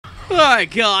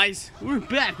Alright guys, we're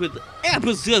back with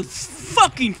episode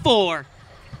fucking 4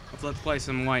 of Let's Play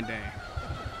Some White Day.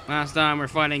 Last time we're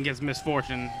fighting against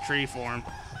Misfortune tree form.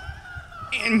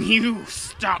 And you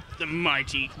stopped the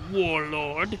mighty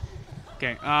warlord.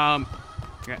 Okay,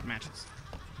 got matches.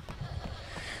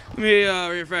 Let me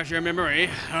refresh your memory.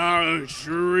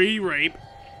 Tree rape.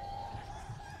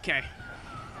 Okay,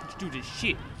 let's do this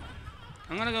shit.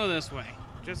 I'm gonna go this way,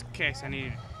 just in case I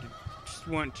need to, just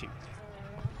want to.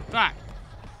 Fuck.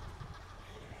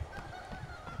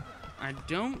 I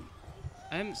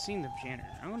haven't seen the janitor.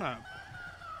 I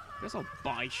guess I'll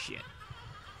buy shit.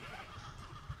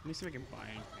 Let me see if I can buy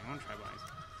anything. I wanna try buys.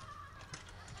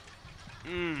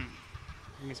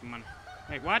 Give me some money.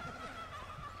 Wait, what?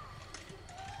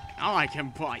 Oh, I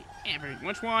can buy everything.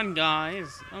 Which one,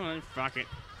 guys? Oh, fuck it.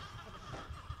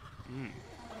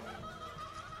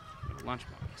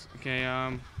 Lunchbox. Okay,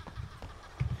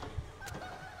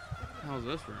 how's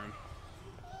this room?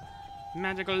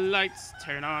 Magical lights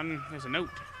turn on. There's a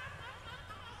note.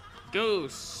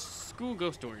 Ghost. School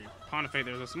ghost story. Pond of Fate.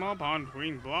 There's a small pond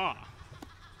between blah.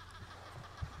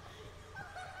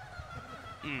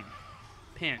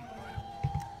 Pin.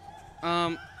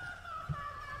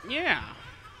 Yeah.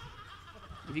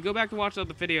 If you go back to watch all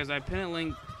the videos, I pin a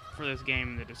link for this game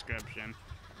in the description.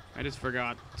 I just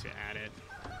forgot to add it.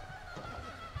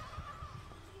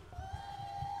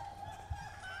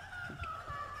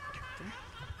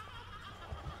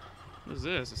 What is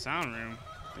this? A sound room.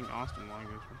 I think Austin wanted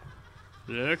this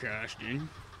one. Look, Austin.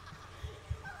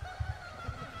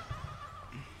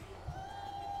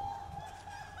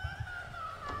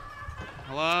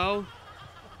 Hello?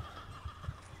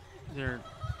 Is there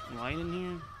light in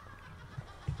here?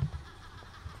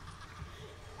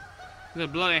 There's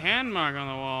a bloody hand mark on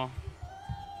the wall.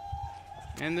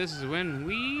 And this is when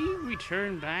we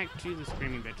return back to the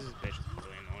screaming bitch. This bitch is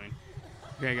really annoying.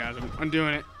 Okay, guys, I'm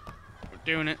doing it. We're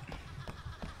doing it.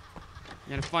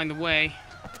 Gotta find the way.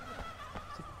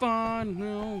 It's a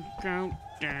final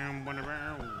countdown.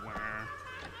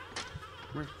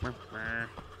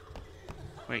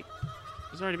 Wait,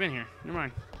 it's already been here. Never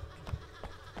mind.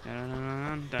 I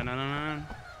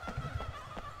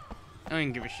don't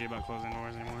even give a shit about closing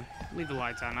doors anymore. Leave the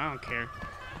lights on. I don't care.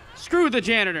 Screw the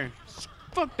janitor.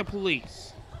 Fuck the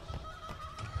police.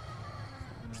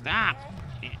 Stop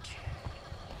it.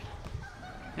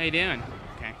 How you doing?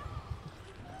 Okay.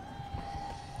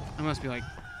 I must be like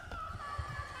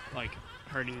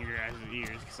hurting your guys'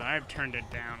 ears because I've turned it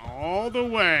down all the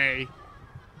way.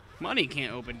 Money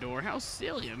can't open door. How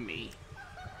silly of me.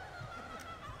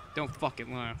 Don't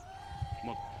fucking laugh.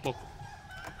 Motherfucker.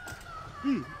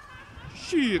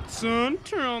 Shit, son.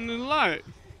 Turn on the light.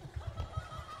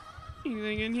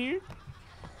 Anything in here?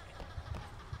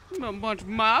 A bunch of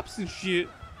mops and shit.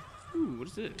 Ooh,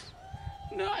 what's this?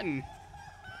 Nothing.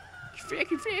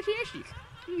 Fucking fantastic.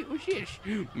 What's this?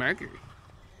 Marker.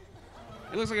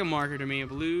 It looks like a marker to me. A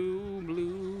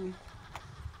blue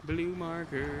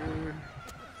marker.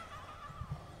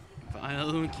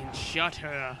 Viola can shut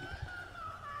her up.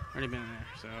 Already been there.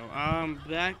 So,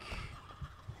 back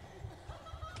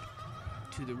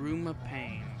to the room of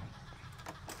pain.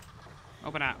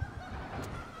 Open up.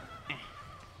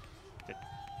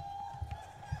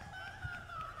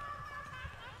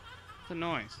 What's the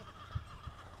noise?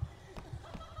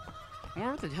 I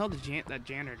wonder what the hell that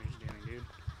janitor's doing, dude.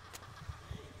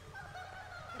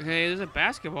 Okay, there's a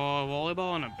basketball, a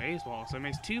volleyball, and a baseball. So it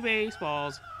makes 2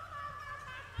 baseballs.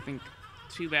 I think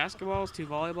 2 basketballs, 2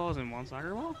 volleyballs, and 1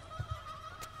 soccer ball?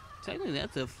 Technically,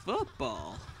 that's a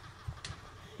football.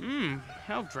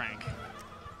 Health drink.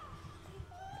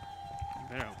 I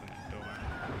better open that door.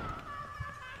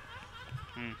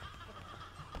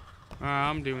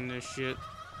 I'm doing this shit.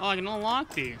 Oh, I can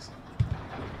unlock these.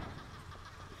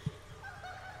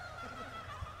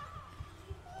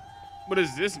 What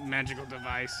is this magical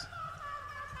device?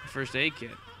 First aid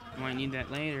kit. I might need that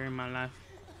later in my life.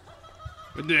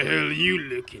 What the hell are you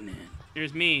looking at?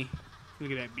 There's me.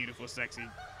 Look at that beautiful, sexy.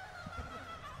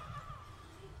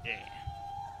 Yeah.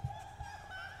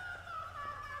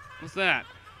 What's that?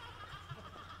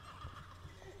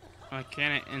 Oh,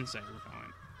 can it insect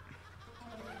repellent?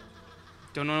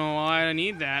 Don't know why I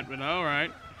need that, but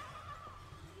alright.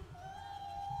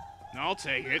 I'll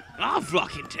take it. I'll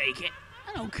fucking take it.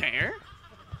 I don't care.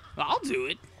 I'll do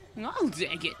it. I'll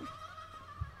take it.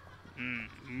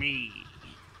 Me.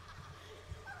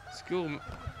 School.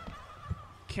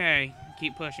 Okay,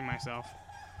 keep pushing myself.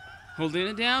 Holding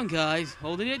it down, guys.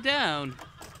 Holding it down.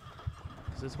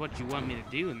 Is this what you want me to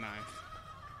do in life?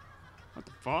 What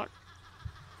the fuck?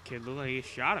 Kid looked like he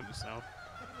shot himself.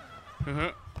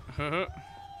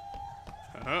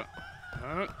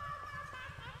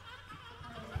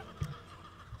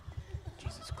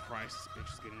 Christ, this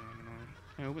bitch is getting annoying.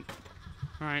 Can I open?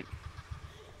 Alright.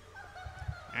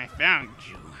 I found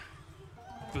you.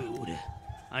 Food.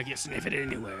 I can sniff it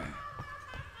anywhere.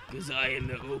 Cause I am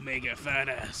the Omega fat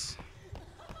ass.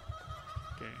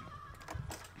 Okay.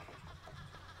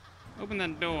 Open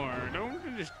that door. Don't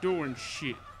just door and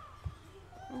shit.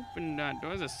 Open that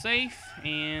door. There's a safe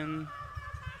and...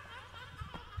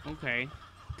 Okay.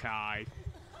 Kai.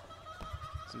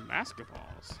 Some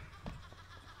basketballs.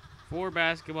 4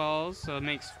 basketballs, so it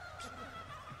makes...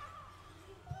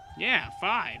 Yeah,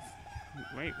 5.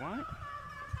 Wait, what?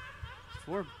 It's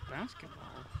 4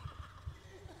 basketballs.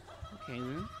 Okay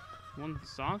then. 1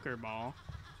 soccer ball.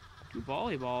 2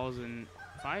 volleyballs and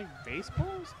 5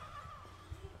 baseballs?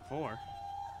 4.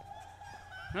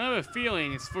 I have a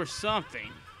feeling it's for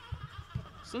something.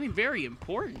 Something very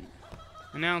important.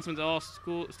 Announcement to all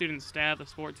school students, staff, the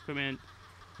sports equipment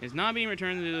is not being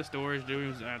returned to the storage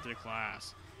rooms after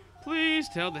class. Please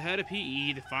tell the head of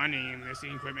PE to find any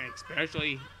missing equipment,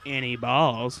 especially any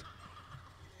balls.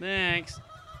 Thanks.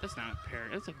 That's not a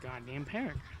paragraph. That's a goddamn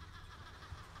paragraph.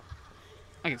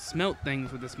 I can smelt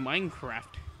things with this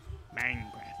Minecraft.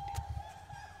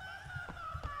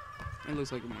 It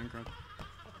looks like a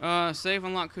Minecraft. Safe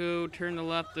unlock code. Turn to the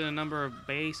left the number of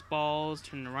baseballs.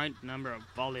 Turn to the right the number of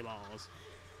volleyballs.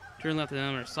 Turn left the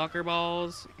number of soccer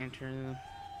balls. And turn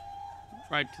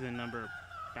right to the number of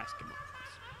basketballs.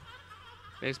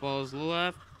 Baseball is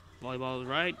left. Volleyball is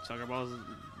right. Soccer ball is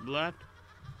left.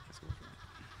 Basketball is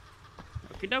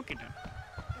right. Okie dokie then.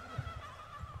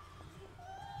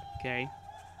 Okay.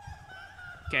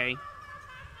 Okay.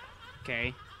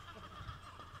 Okay.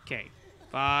 Okay.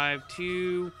 5,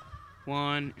 2,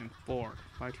 1, and 4.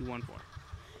 5, 2, 1, 4.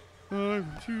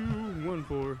 5, 2, 1,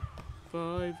 4.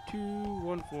 5, 2,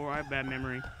 1, 4. I have bad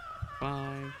memory.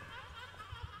 5.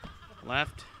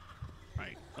 Left.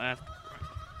 Right. Left. Right.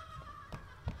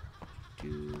 2,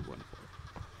 1, 4.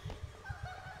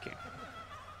 Okay.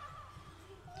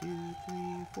 2,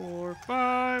 3, 4,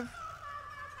 5.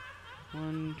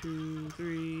 1, 2,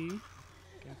 3.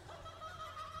 Okay.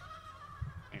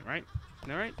 Wait, right? Is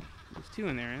that right? There's 2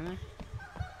 in there, isn't there?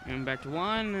 And back to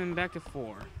 1, and back to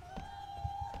 4.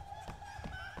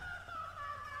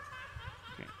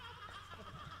 Okay.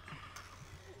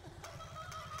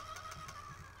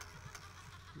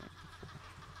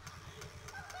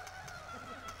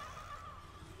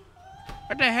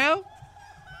 What the hell?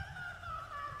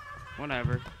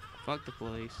 Whatever. Fuck the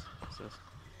police. What's this?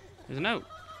 There's a note.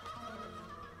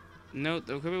 Note,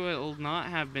 the equipment will not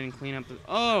have been cleaned up.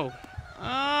 Oh!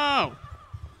 Oh!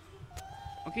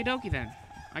 Okie dokie then.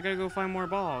 I gotta go find more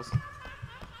balls.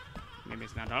 Maybe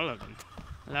it's not all of them.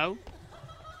 Hello?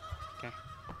 Okay.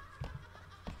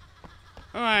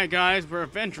 Alright guys, we're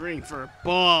venturing for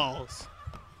balls.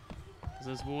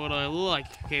 This is what I like.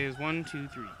 Okay, there's 1, 2,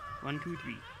 3. 1, 2,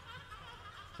 3.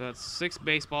 So that's 6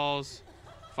 baseballs,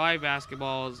 5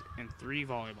 basketballs, and 3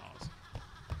 volleyballs.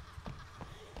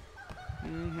 What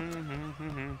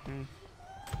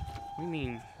do you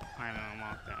mean I haven't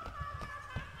unlocked that?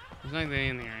 There's nothing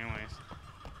in there anyways.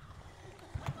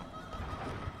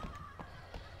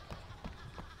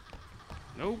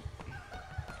 Nope.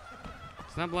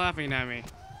 Stop laughing at me.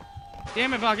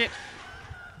 Damn it, Bucket!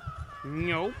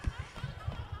 Nope.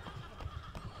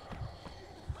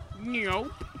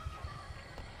 Nope.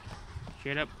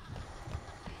 Shut up.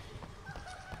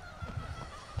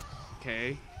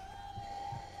 Okay.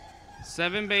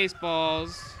 7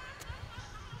 baseballs.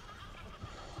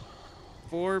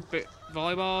 4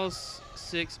 volleyballs,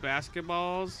 6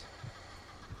 basketballs,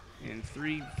 and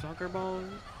 3 soccer balls.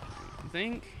 I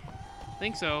think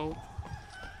so.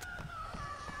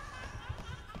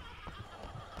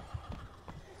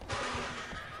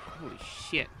 Holy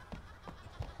shit!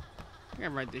 I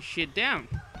gotta write this shit down.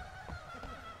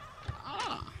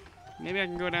 Ah, maybe I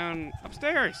can go down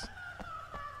upstairs.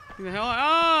 Who the hell?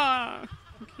 Ah,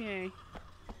 okay.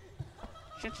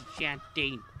 Such a chat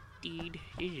date. Dude,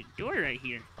 there's a door right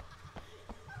here.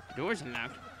 The door's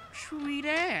unlocked. Sweet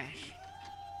ass.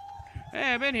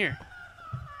 Hey, I've been here.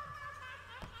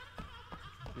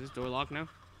 Is this door locked now?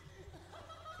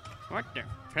 What the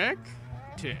fuck?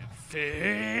 The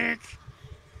fuck?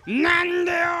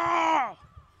 Nando!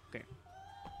 Okay.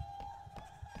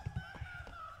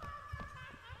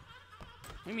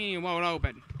 What do you mean you won't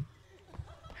open?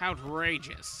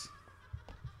 Outrageous.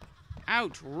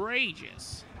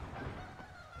 Outrageous.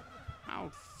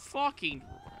 How fucking...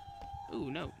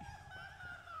 Ooh, no.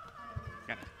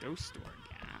 Got a ghost store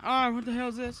again. Oh, what the hell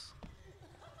is this?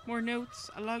 More notes.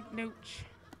 I like notes.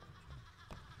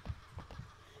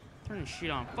 Turn this shit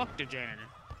on. Fuck the janitor.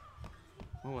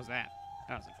 What was that?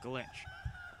 That was a glitch.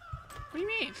 What do you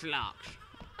mean it's locked?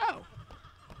 Oh.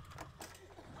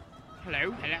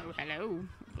 Hello, hello, hello.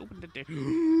 Open the door.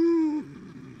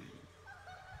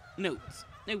 Notes.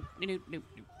 No.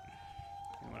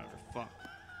 Whatever, fuck.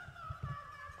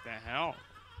 The hell?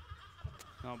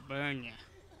 I'll burn ya.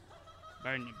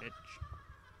 Burn you, bitch.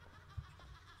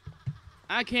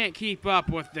 I can't keep up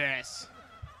with this.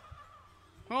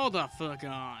 Hold the fuck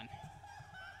on.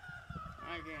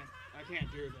 I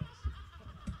can't do this.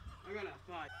 I gotta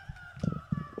fight.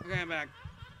 Okay, I'm back.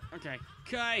 Okay,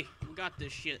 we got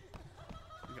this shit.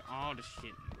 We got all the shit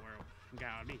in the world. We got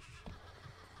all this shit.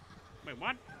 Wait,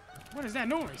 what? What is that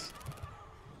noise?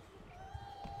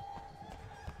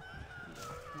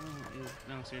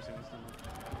 No, seriously, what's that?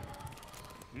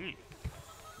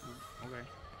 Okay.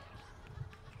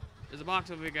 There's a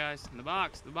box over here, guys. In the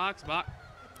box.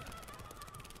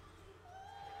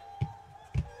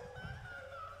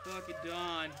 Fuck it,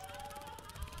 Dawn.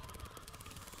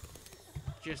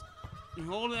 Just a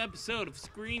whole episode of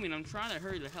screaming. I'm trying to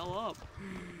hurry the hell up.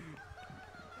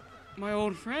 My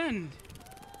old friend.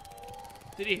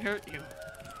 Did he hurt you?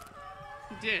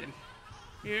 He did.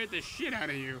 He hurt the shit out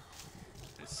of you.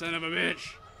 That son of a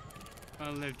bitch.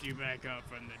 I'll lift you back up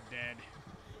from the dead.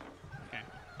 Okay.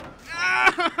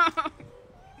 No!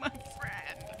 My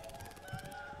friend.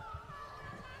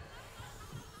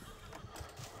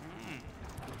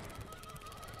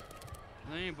 Are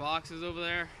there any boxes over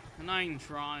there? I'm not even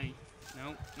trying.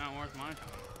 Nope, not worth my time.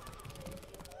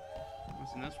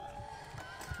 What's in this room?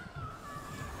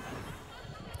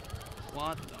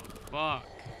 What the fuck?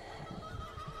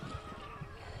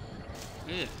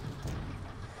 Ew.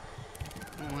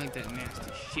 I don't like that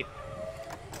nasty shit.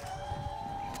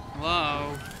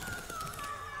 Hello?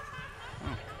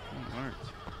 Oh, it worked.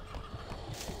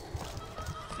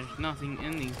 There's nothing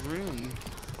in these rooms.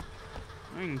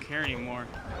 I don't even care anymore.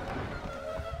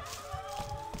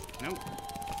 Nope.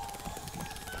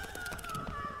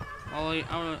 Ollie,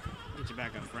 I wanna get you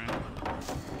back up, friend.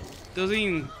 Doesn't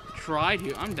even try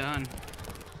to. I'm done.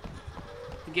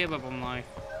 He gave up on life.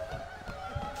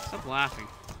 Stop laughing.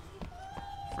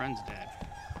 Friend's dead.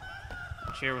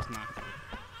 The chair was knocked out.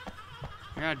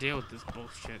 I gotta deal with this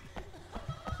bullshit.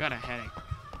 Got a headache.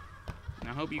 And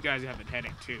I hope you guys have a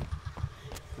headache too.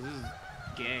 Cause this is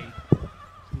gay.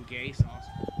 Some gay sauce.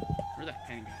 Where'd that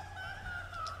pen go?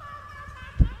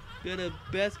 Got a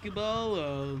basketball,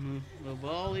 a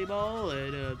volleyball,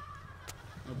 and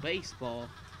a baseball.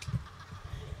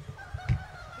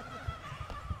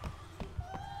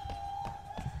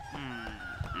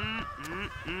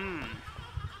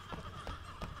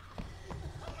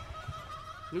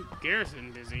 Luke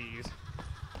Garrison disease.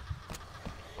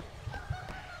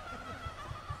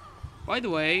 By the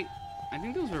way, I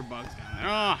think those were bugs down there.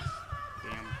 Oh,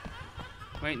 damn.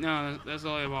 Wait, no, that's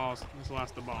all the balls. That's the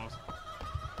last of the balls.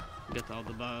 Get all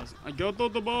the balls. I got all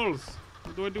the balls.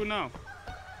 What do I do now?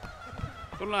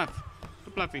 Don't laugh.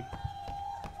 Stop laughing.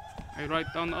 I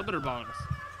write down other balls.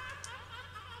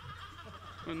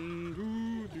 1,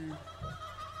 2, 3.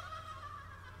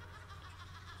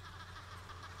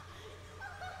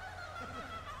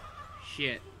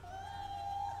 Shit.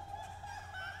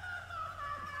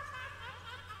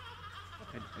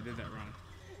 I did that wrong.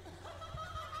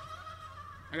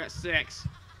 I got 6.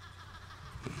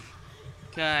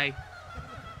 Okay.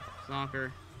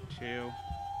 Soccer. 2.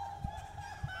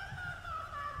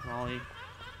 Volley.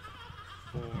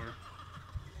 4.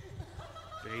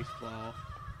 Baseball.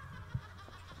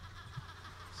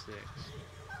 6.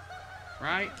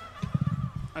 Right?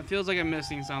 It feels like I'm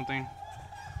missing something.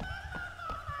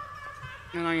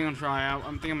 I'm not even gonna try out.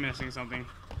 I think I'm missing something.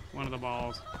 One of the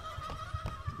balls.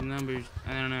 The numbers,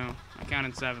 I don't know. I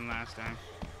counted 7 last time.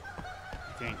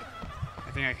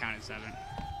 I think I counted 7.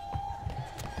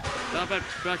 Stop it,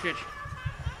 bucket.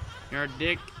 You're a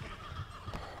dick.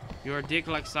 You're a dick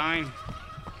like sign.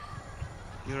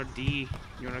 You're a D.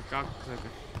 You're a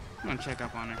cocksucker. I'm gonna check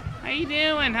up on her. How you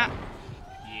doing? Yeah.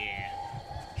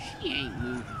 She ain't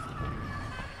moving.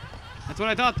 That's what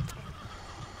I thought.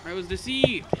 I was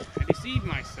deceived. I deceived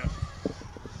myself.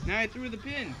 Now I threw the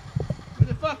pin. Where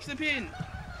the fuck's the pin?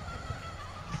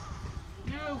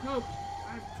 No, Coke.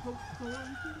 I Coke.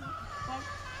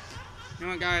 You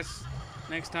know what, guys?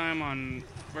 Next time on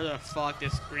where the fuck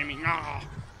is screaming? Ah,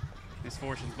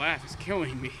 Misfortune's laugh is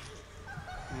killing me.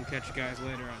 I'll catch you guys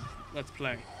later on Let's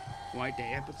Play White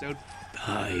Day episode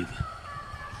 5.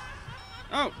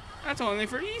 Oh, that's only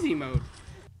for easy mode.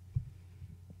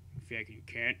 If you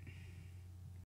can't.